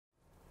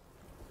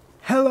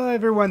Hello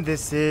everyone,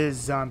 this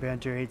is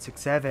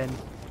ZombieHunter867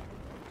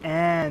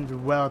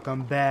 and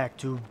welcome back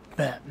to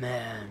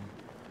Batman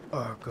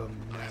Arkham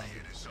Knight.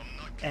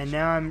 And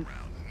now I'm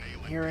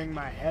hearing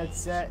my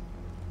headset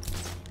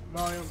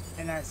volume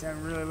and I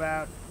sound really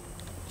loud.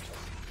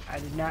 I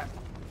did not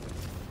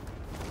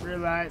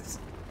realize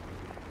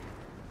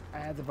I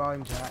had the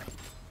volume too high.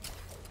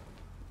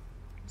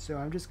 So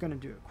I'm just gonna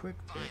do a quick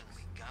fix.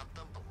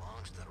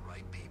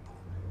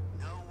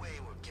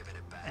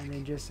 And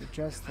then just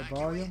adjust the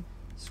volume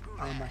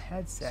on my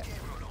headset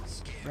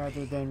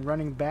rather than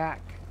running back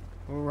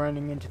or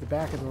running into the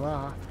back of the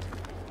loft,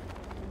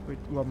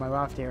 well, my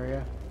loft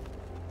area,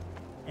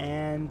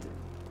 and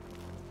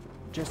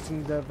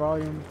adjusting the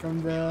volume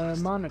from the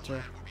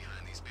monitor.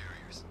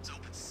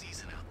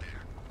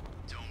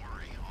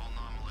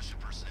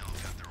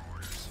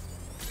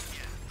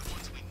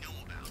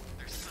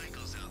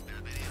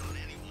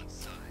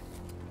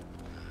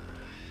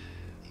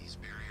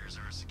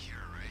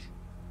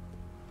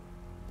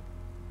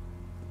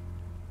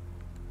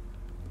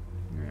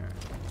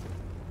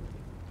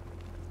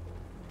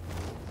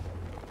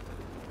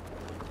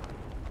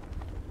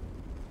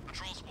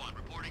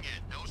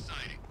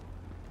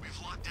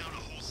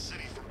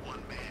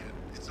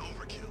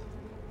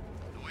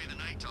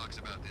 Talks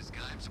about this guy.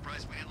 I'm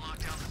surprised we didn't lock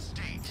down the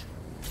state.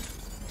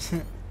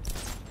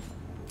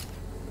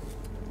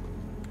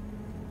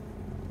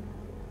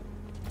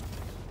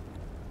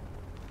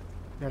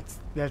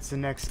 That's the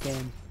next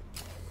game.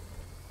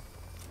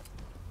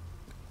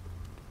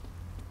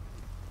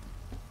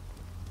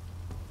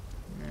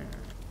 Yeah.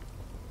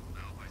 Oh,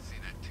 I see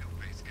that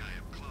two-faced guy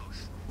up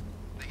close.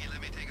 Think he'd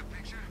let me take a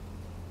picture?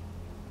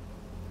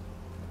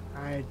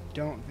 I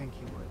don't think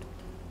he would.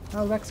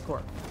 Oh,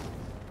 LexCorp.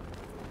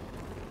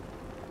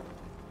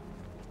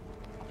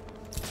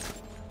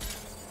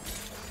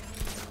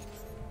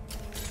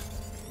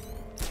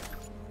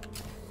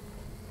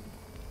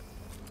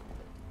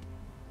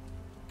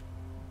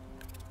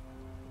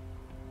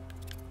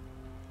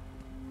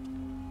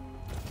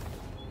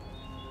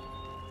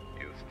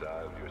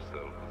 Style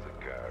yourself as a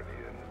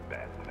guardian,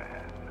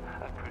 Batman,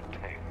 a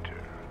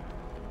protector.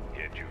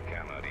 Yet you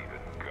cannot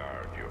even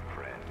guard your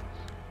friends.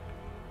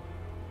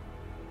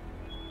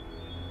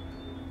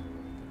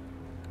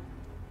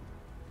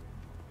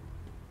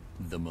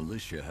 The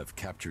militia have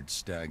captured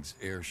Stagg's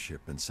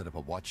airship and set up a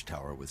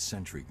watchtower with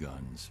sentry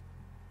guns.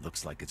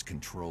 Looks like it's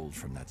controlled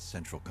from that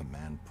central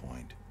command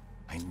point.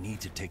 I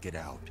need to take it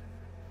out.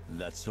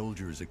 That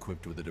soldier is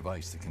equipped with a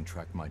device that can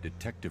track my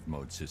detective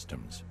mode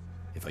systems.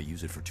 If I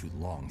use it for too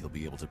long, he'll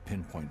be able to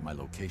pinpoint my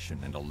location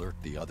and alert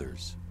the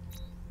others.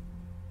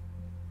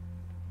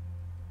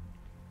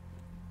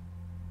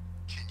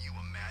 Can you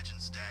imagine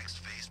Stagg's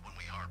face when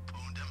we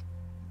harpooned him?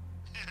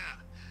 Yeah,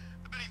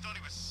 I bet he thought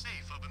he was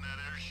safe up in that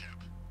airship.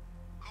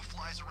 Who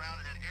flies around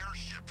in an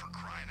airship, for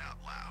crying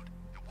out loud?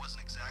 It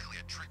wasn't exactly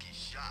a tricky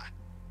shot.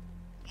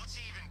 What's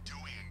he even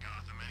doing in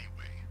Gotham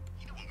anyway?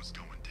 He knew what was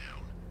going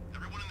down.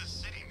 Everyone in the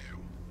city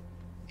knew.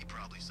 He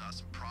probably saw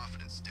some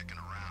profit in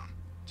sticking around.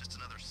 Just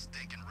another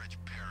steak-and-rich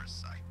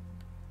parasite.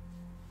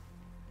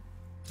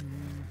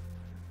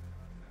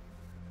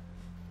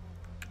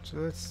 So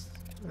let's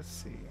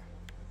see.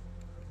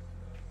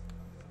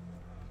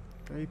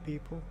 3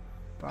 people,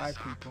 5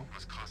 people.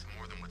 Must cost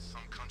more than what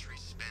some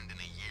countries spend in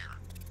a year.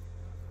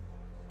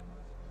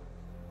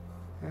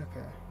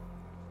 Okay.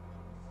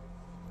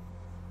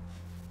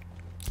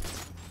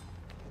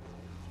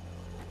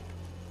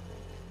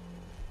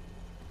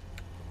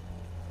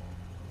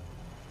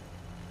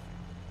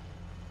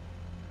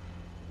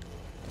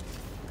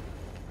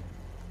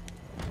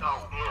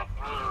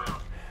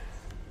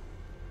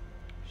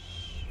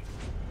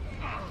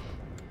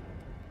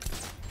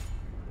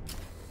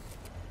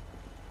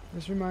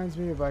 This reminds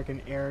me of like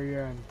an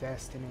area in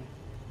Destiny.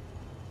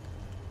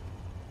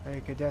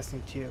 Like a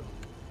Destiny 2.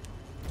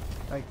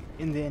 Like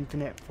in the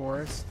Infinite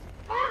Forest.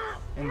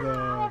 In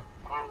the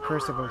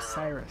Curse of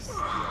Osiris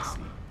DLC.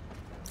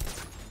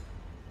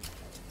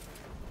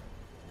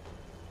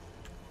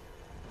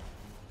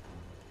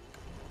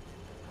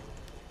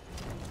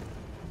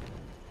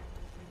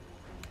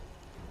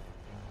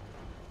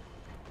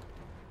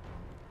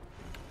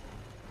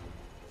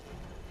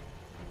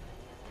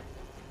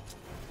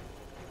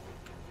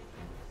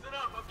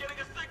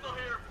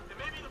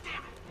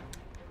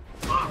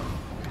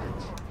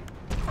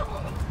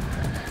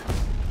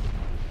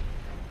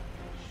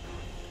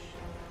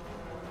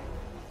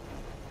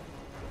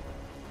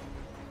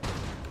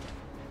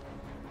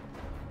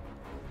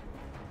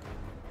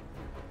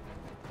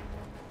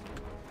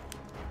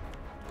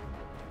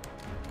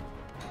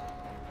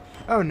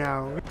 Oh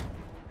no.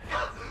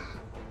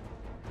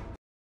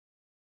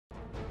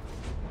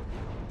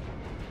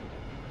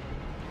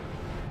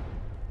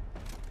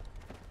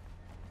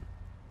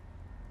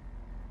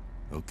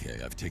 Okay,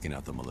 I've taken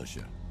out the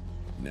militia.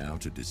 Now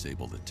to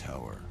disable the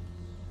tower.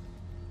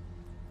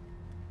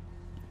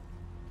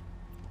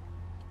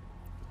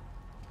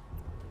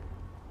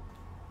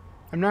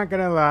 I'm not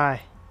gonna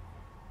lie.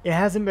 It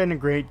hasn't been a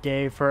great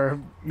day for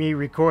me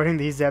recording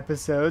these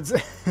episodes.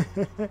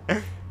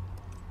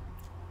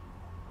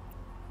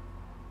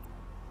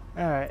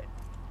 Alright.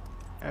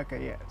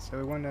 Okay, yeah. So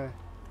we want to...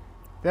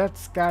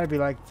 That's got to be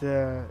like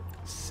the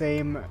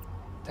same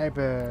type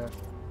of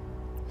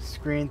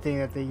screen thing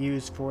that they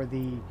use for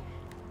the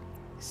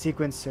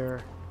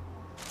sequencer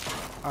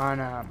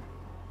on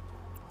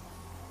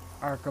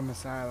Arkham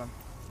Asylum.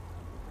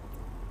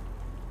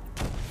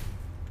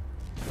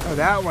 Oh,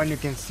 that one you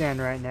can stand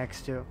right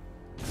next to.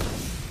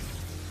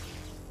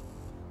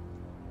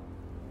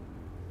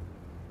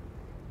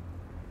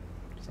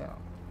 So.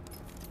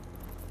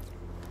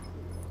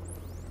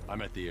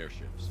 I'm at the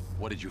airships.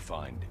 What did you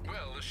find?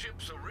 Well, the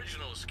ship's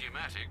original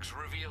schematics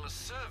reveal a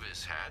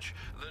service hatch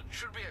that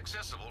should be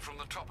accessible from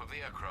the top of the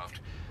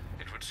aircraft.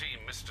 It would seem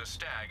Mr.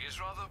 Stagg is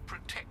rather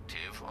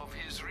protective of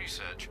his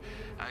research.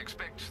 I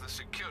expect the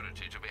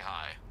security to be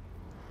high.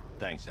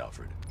 Thanks,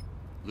 Alfred.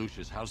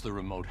 Lucius, how's the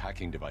remote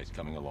hacking device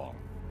coming along?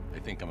 I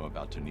think I'm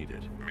about to need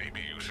it.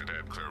 Maybe you should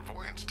add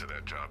clairvoyance to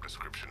that job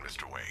description,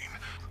 Mr. Wayne.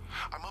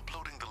 I'm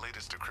uploading the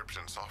latest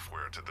decryption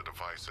software to the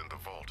device in the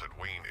vault at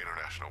Wayne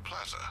International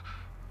Plaza.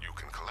 You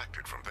can collect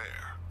it from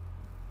there.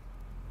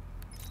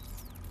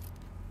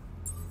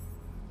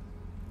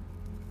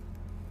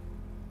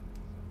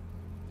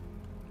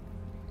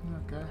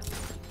 Okay.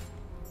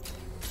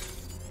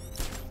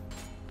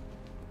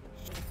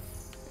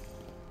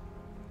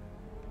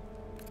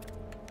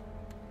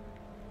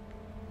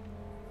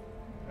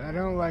 I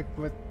don't like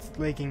what's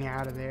leaking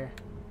out of there.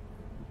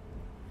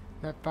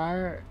 That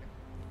fire,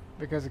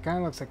 because it kind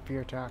of looks like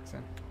fear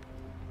toxin.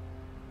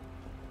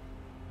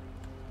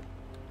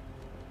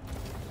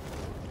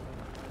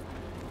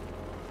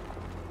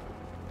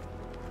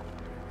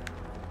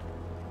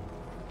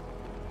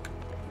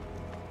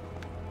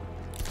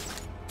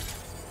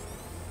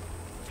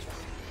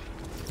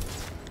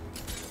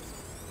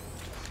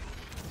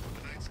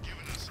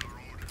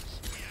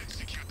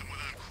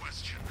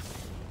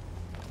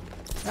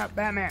 Not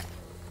Batman.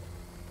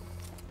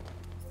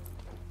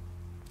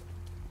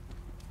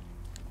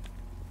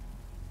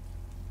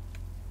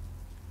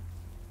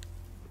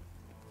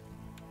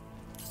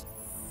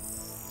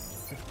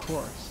 Of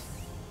course.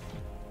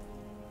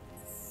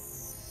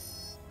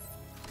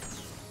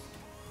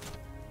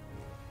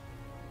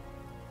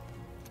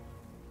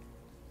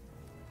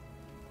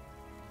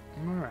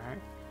 All right.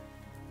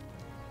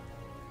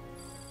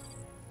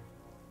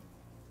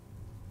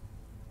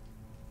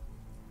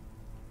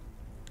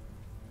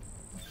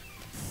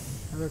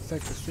 It looks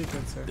like the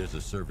sequencer. There's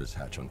a service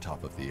hatch on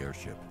top of the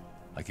airship.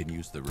 I can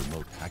use the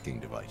remote hacking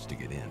device to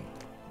get in.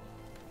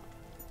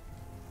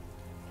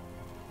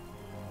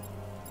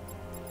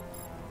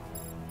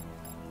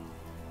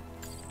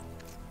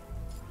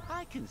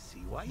 I can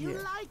see why you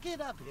like it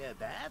up here,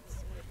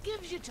 Bats.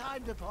 Gives you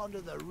time to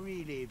ponder the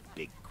really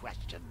big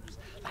questions,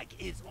 like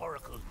is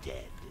Oracle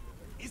dead?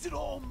 Is it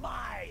all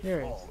my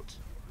fault?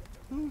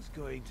 Who's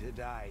going to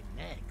die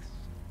next?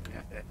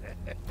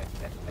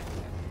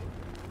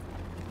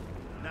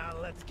 Now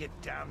let's get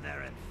down there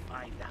and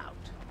find out.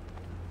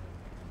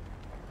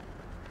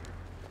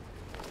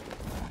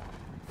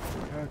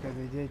 Okay,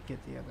 they did get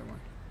the other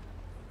one.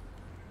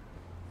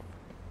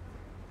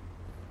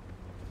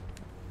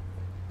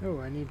 Oh,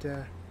 I need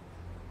to...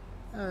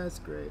 Oh, that's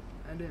great.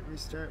 I didn't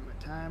restart my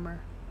timer.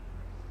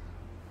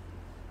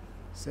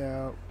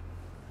 So,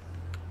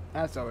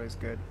 that's always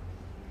good.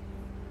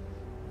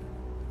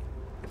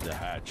 The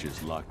hatch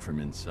is locked from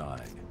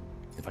inside.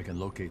 If I can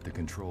locate the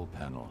control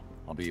panel,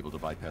 I'll be able to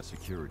bypass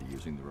security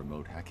using the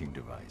remote hacking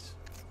device.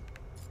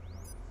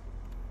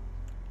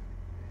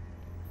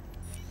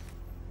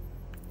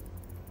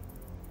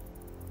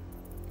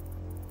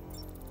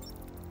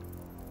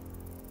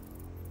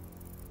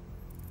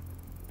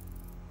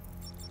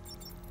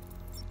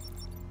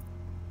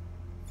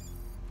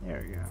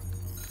 There we go.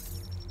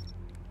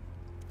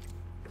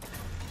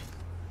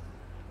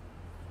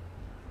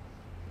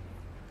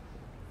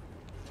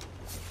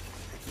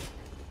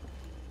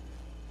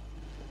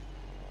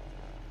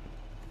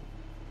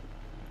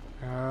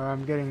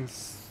 I'm getting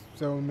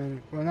so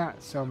many, well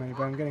not so many,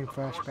 but I'm getting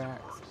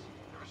flashbacks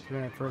to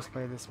when I first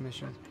played this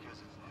mission.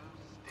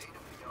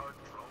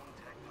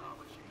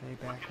 Way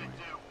back when.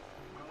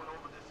 We went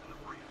over this in the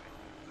briefing.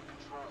 The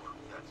controller,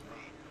 that's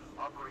me,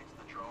 operates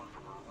the drone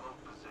from a remote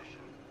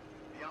position.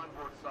 The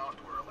onboard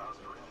software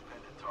allows for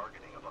independent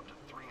targeting of up to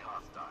 3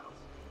 hostiles.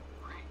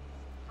 3?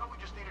 Thought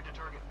we just needed to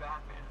target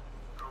Batman.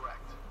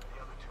 Correct.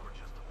 The other 2 are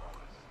just a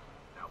bonus.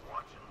 Now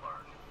watch and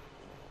learn.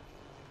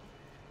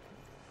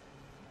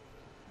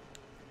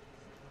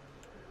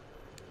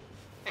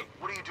 Hey,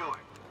 what are you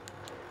doing?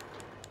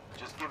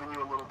 Just giving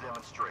you a little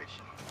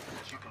demonstration.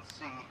 As you can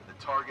see, the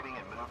targeting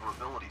and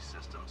maneuverability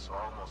systems are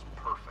almost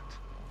perfect.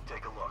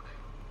 Take a look.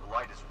 The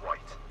light is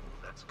white.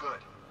 That's good.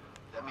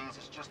 That means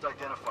it's just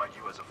identified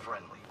you as a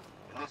friendly.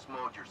 In this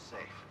mode, you're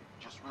safe.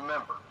 Just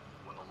remember,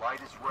 when the light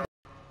is red,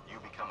 you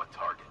become a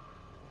target.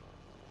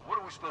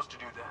 What are we supposed to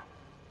do then?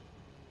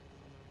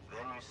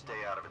 Then you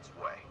stay out of its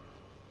way.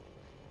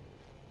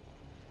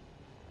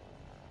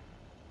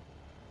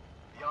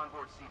 The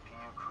onboard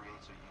CPU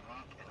creates a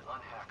unique and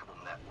unhackable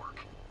network.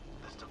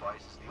 This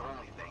device is the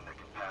only thing that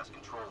can pass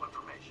control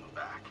information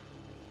back.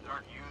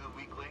 Aren't you the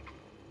weak link?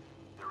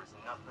 There is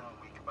nothing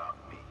weak about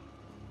me.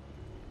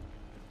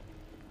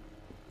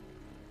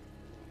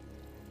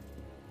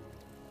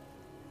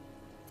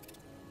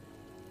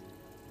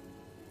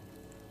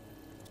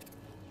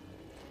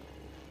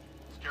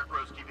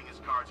 Scarecrow's keeping his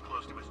cards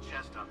close to his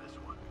chest on this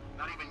one.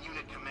 Not even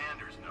unit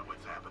commanders know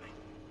what's happening.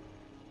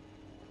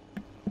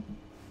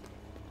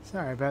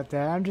 Sorry about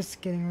that. I'm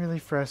just getting really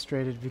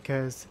frustrated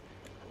because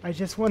I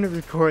just want to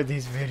record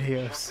these Check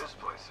videos this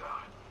place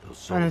out.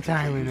 Those on a soldiers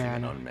are timely using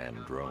an manner.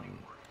 unmanned drone.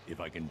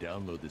 If I can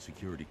download the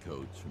security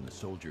codes from the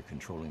soldier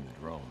controlling the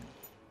drone,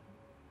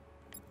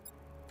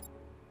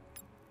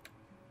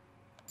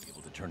 be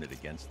able to turn it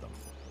against them.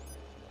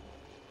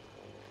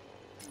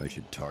 I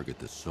should target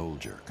the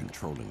soldier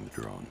controlling the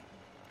drone.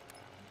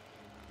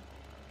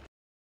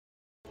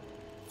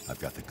 I've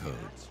got the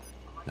codes.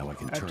 Now I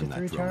can Up to turn that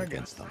 3 drone targets.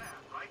 against them.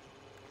 Right?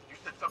 You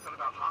said something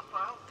about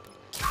hostiles?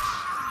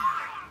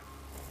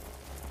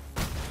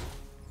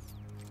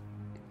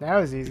 That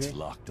was It's easy.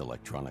 locked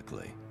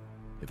electronically.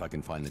 If I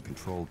can find the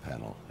control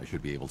panel, I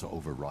should be able to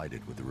override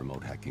it with the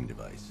remote hacking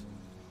device.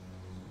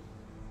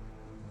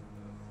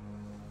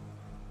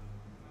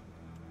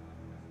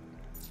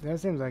 That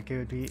seems like it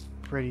would be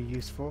pretty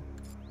useful.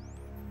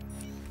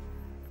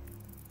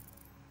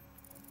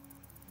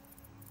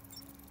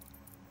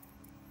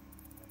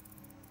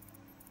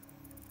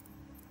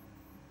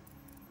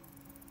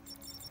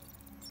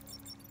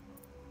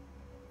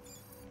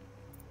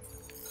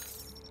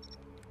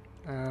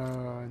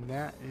 Oh, and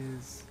that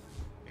is...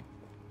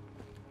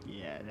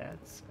 Yeah,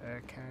 that's a I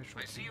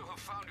casualty. see you have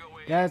found your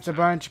way. That's a in,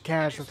 bunch of sir.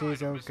 Any casualties,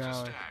 sign oh of Mr.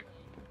 god. Stagg?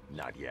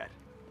 Not yet,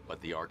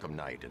 but the Arkham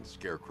Knight and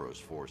Scarecrow's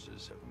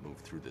forces have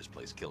moved through this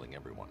place, killing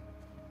everyone.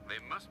 They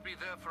must be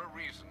there for a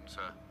reason,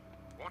 sir.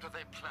 What are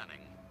they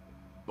planning?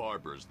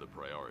 Barbara's the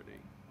priority.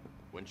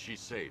 When she's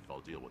safe, I'll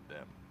deal with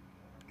them.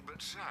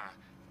 But, sir,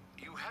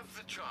 you have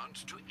the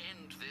chance to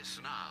end this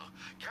now.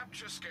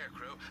 Capture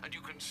Scarecrow, and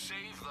you can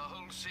save the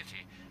whole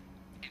city.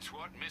 It's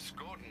what Miss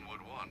Gordon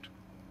would want.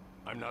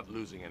 I'm not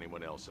losing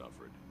anyone else,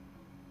 Alfred.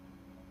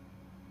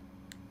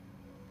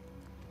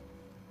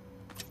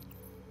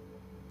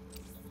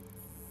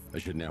 I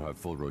should now have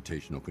full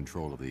rotational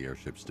control of the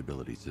airship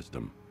stability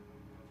system.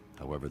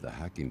 However, the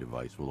hacking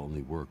device will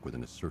only work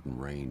within a certain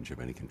range of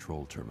any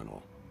control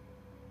terminal.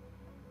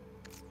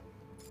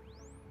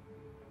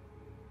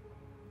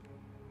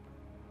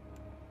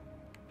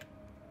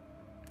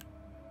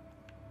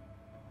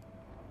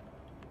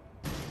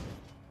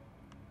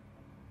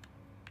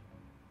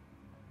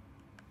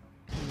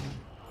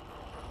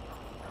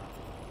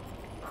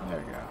 There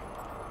we go.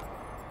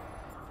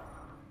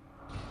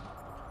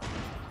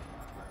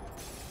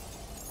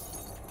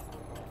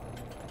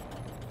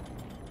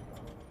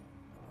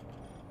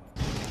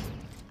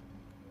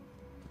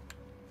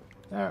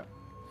 Oh,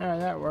 oh,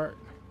 that worked.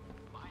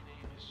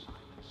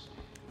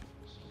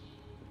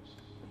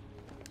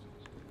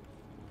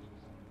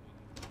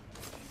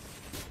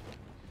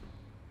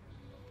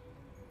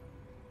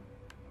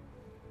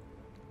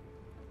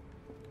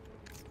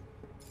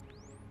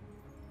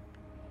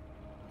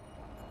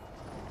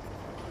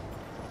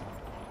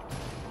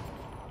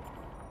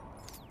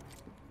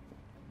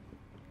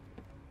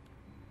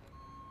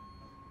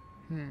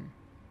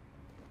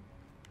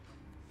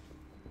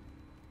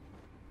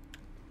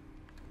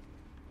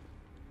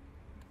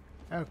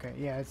 Okay,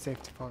 yeah, it's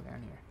safe to fall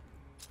down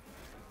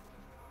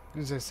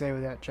here. As I say,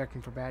 without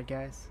checking for bad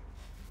guys.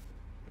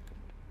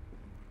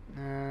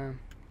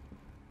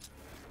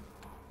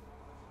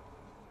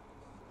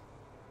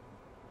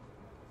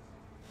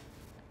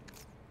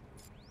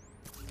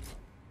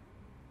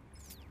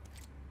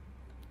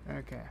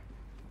 Okay.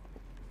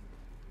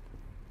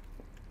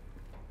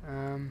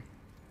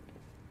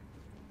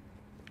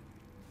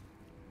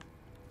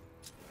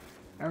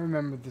 I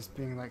remember this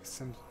being like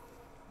some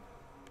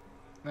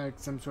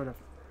sort of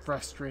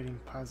frustrating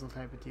puzzle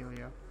type of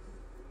dealio.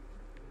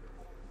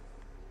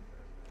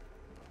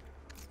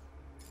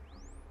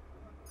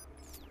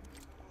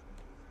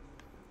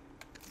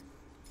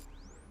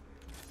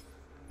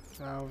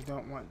 So we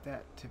don't want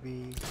that to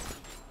be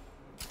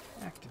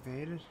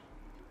activated.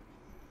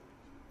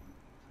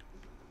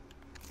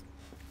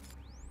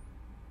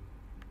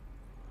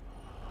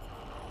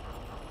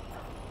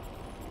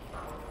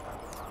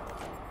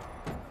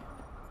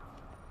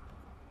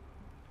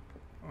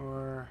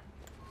 Or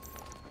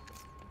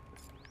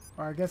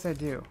I guess I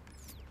do.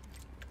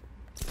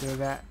 Do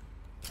that.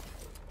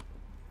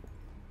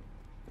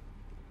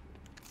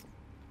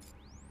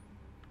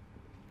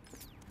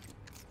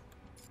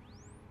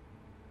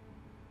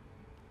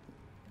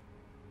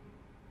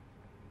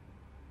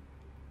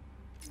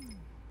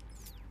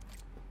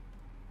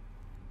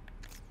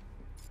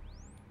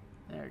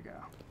 There we go.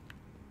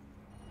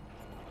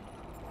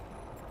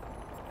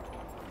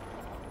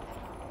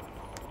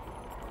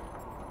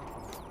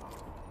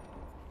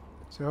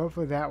 So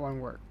hopefully that one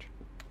worked.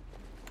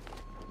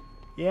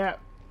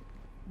 Yep,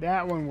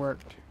 that one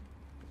worked.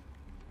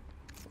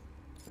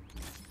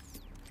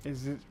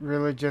 Is it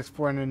really just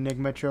for an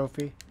Enigma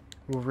trophy?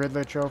 Or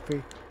Riddler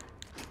trophy?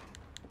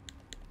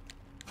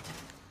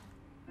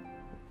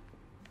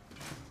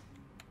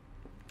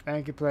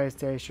 Thank you,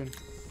 PlayStation.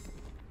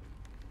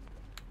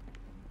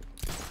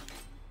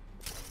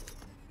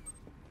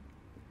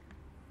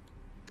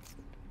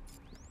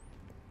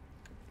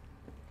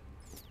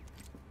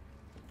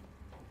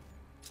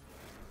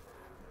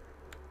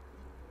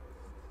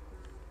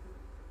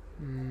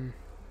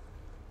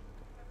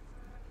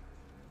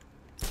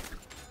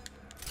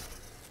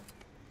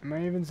 Am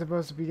I even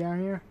supposed to be down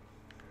here?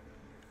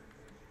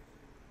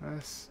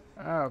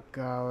 Oh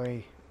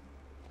golly.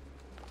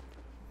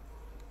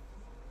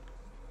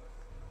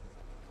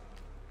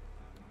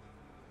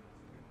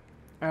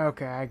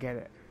 Okay, I get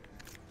it.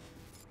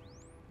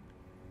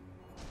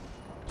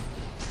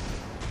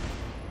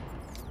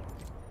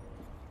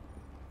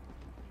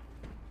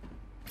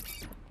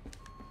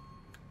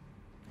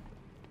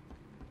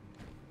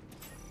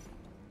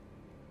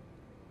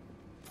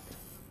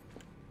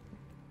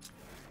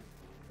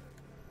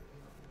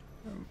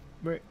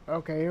 Wait,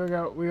 okay, here we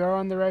go. We are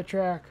on the right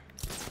track.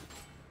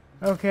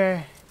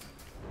 Okay.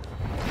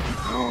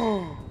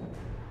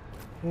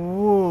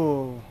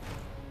 Ooh.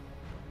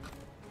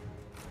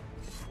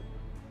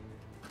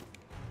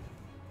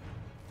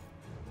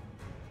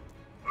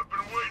 I've been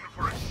waiting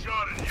for a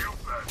shot at you,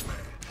 Batman.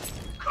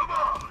 Come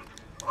on,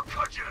 I'll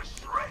cut you to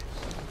shreds.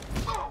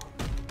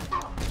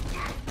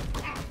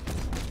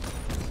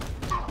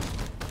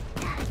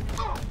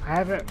 I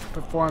haven't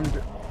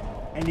performed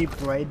any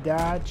blade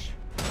dodge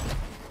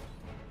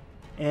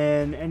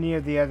in any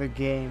of the other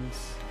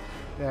games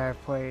that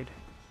I've played.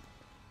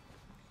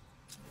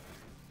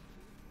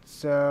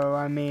 So,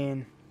 I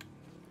mean,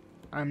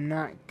 I'm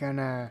not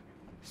gonna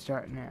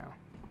start now,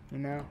 you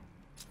know?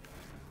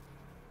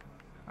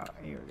 Oh,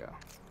 here we go.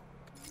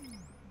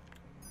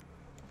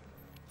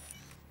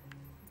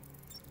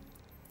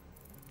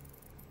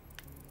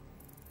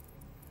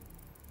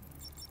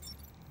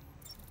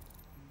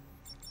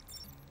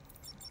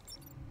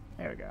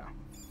 There we go.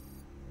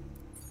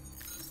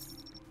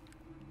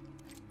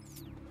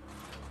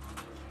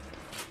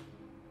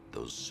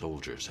 Those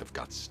soldiers have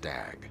got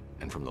Stag,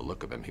 and from the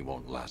look of him, he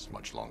won't last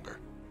much longer.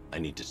 I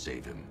need to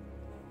save him.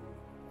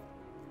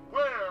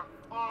 Where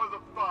are the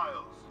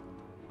files?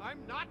 I'm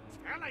not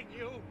telling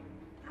you.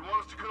 You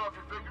want us to cut off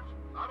your fingers?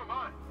 I don't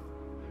mind.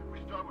 We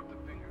start with the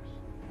fingers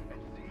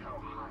and see how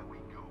high we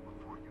go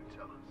before you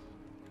tell us.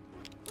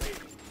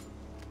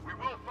 We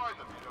will find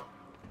them, you know.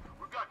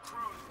 We've got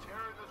crews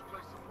tearing this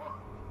place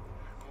apart.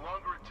 The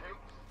longer it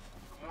takes,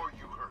 the more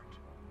you hurt.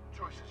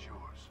 Choice is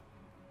yours.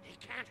 He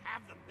can't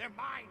have them. They're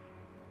mine.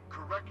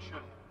 Correction.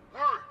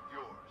 We're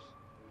yours.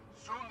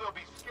 Soon there'll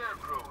be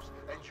scarecrows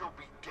and you'll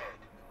be dead.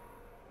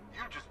 You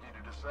just need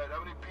to decide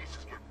how many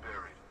pieces get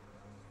buried.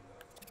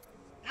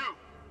 You,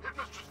 hit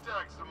Mr.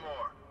 Stagg some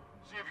more.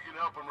 See if you can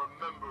help him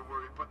remember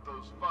where he put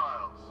those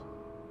files.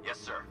 Yes,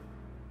 sir.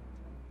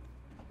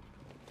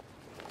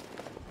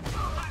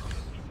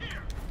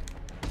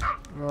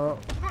 Well,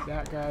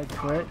 that guy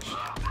glitched.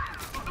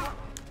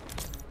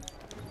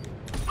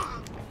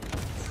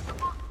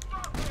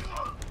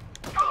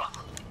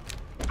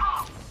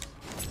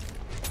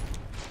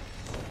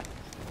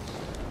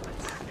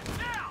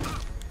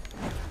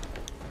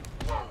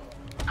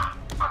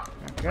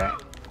 Okay.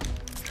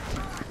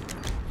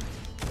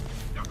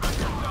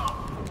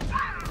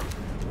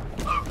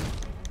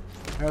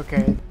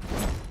 Okay.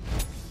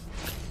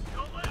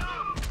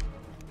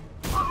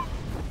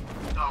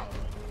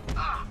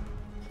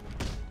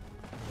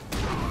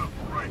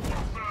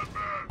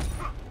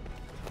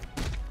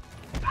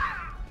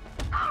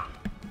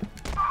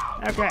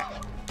 Okay.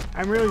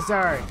 I'm really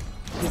sorry.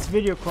 This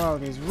video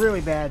quality is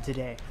really bad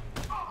today.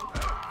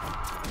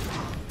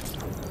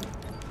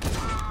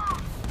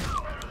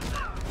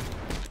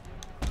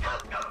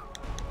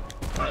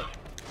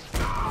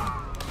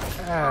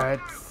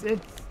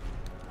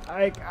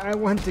 I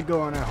want to go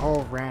on a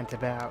whole rant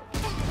about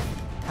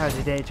how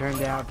today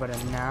turned out, but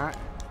I'm not.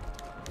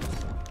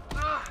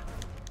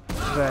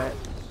 But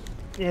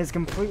it has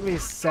completely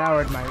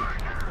soured my...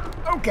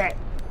 Okay,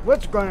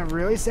 what's gonna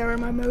really sour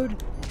my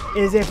mood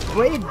is if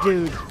Blade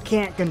Dude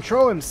can't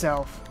control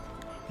himself,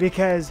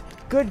 because,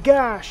 good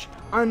gosh,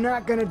 I'm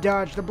not gonna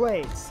dodge the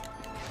blades.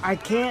 I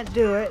can't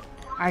do it.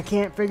 I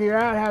can't figure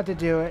out how to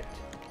do it.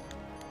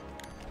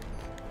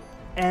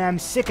 And I'm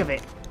sick of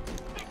it.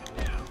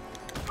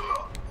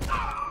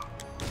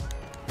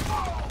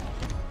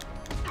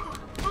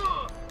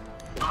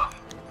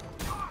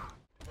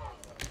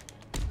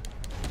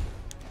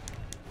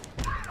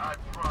 I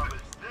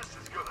promise this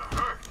is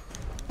gonna hurt.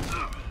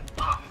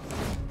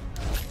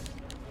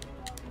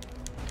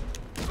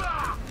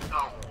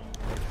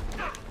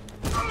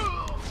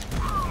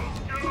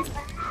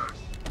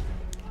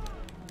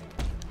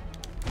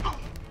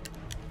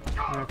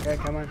 Okay,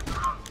 come on.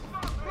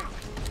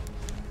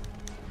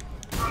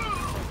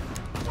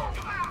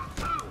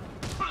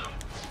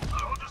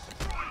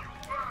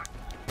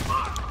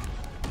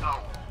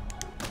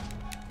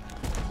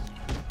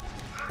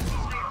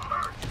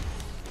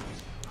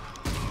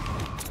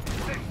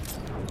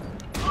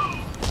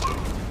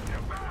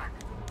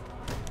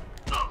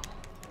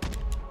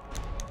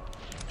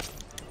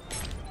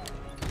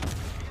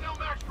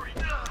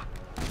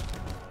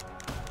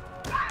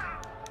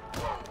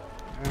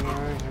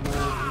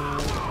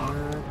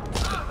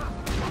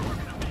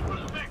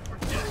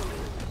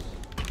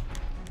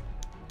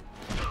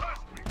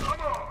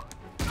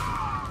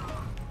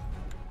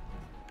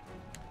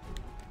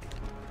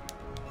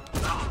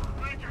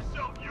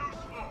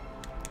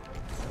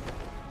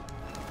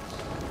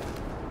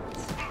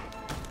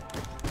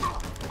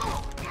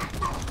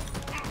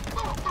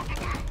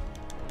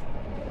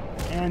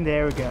 And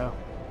there we go.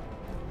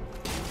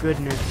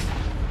 Goodness.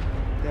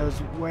 That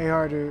was way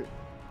harder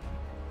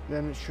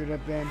than it should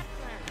have been.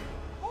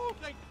 Oh,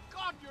 thank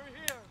God you're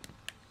here!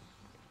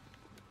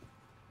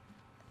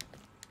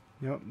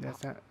 Nope,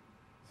 that's not.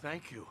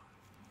 Thank you.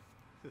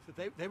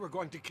 They were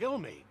going to kill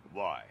me.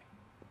 Why?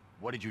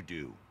 What did you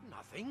do?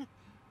 Nothing.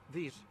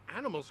 These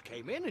animals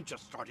came in and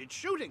just started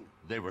shooting.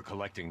 They were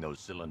collecting those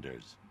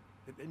cylinders.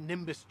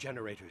 Nimbus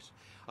generators.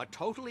 A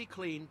totally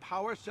clean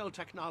power cell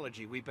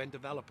technology we've been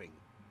developing.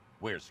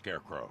 Where's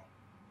Scarecrow?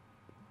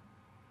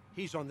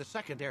 He's on the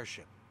second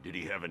airship. Did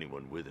he have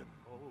anyone with him?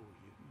 Oh,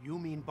 you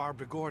mean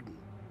Barbara Gordon?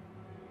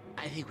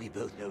 I think we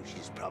both know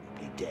she's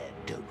probably dead,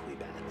 don't we,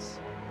 Bats?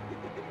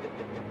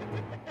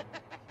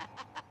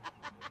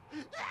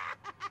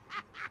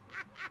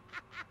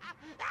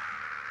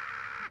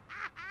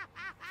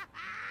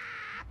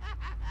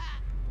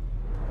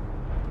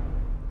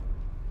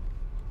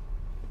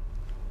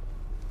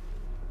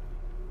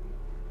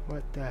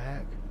 What the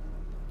heck?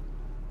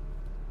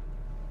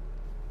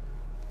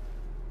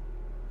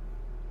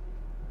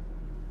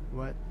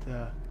 What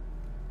the?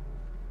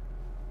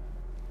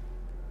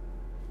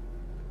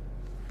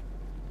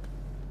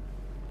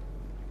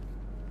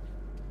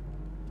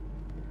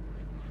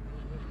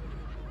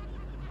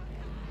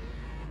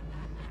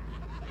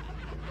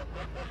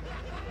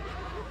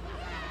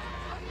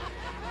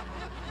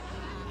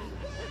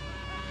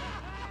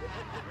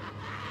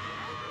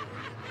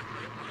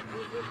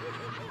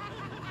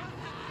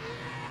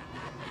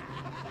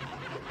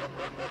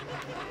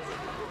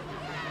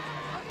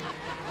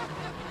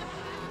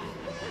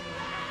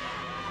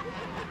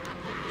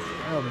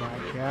 Oh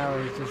my God,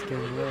 it's just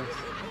getting worse.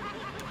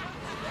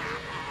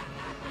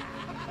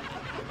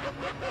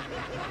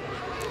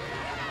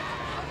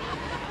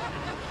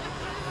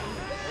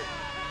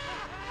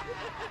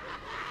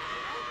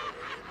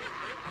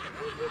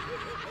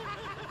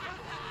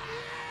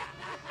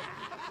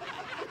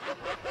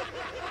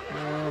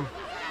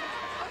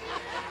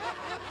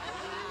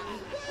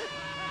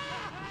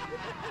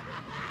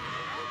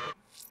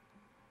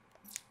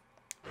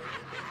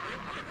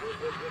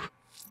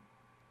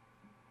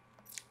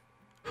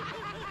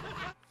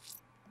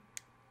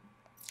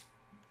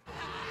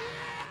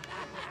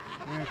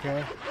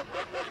 Okay.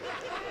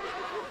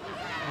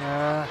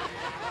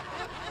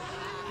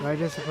 Am I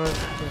just supposed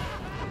to?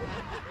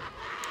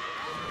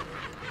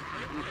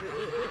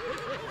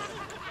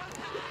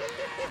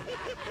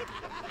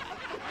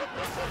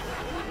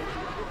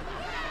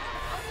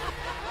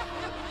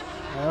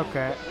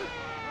 Okay.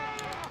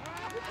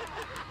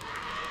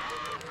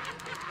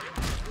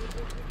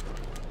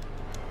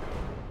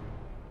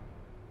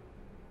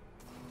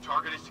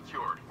 Target is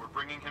secured. We're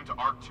bringing him to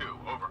Arc 2.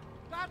 Over.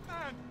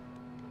 Batman!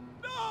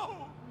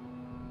 No!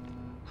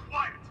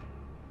 Quiet!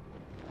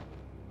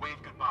 Wave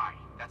goodbye.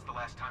 That's the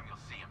last time you'll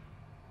see him.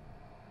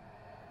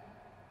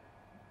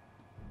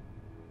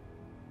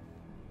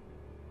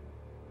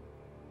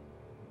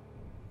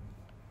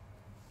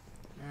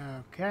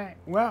 Okay.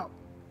 Well,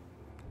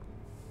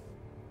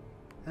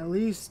 at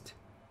least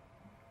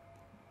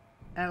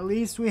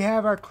we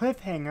have our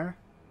cliffhanger.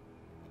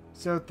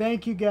 So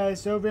thank you guys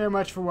so very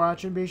much for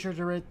watching. Be sure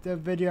to rate the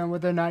video on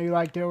whether or not you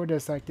liked it or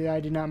disliked it. I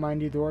do not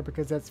mind either or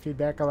because that's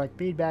feedback. I like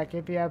feedback.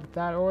 If you have a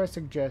thought or a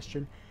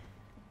suggestion,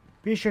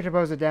 be sure to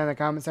post it down in the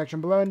comment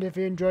section below. And if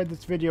you enjoyed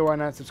this video, why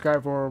not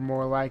subscribe for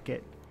more like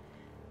it.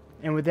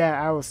 And with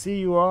that, I will see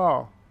you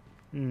all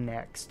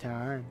next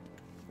time.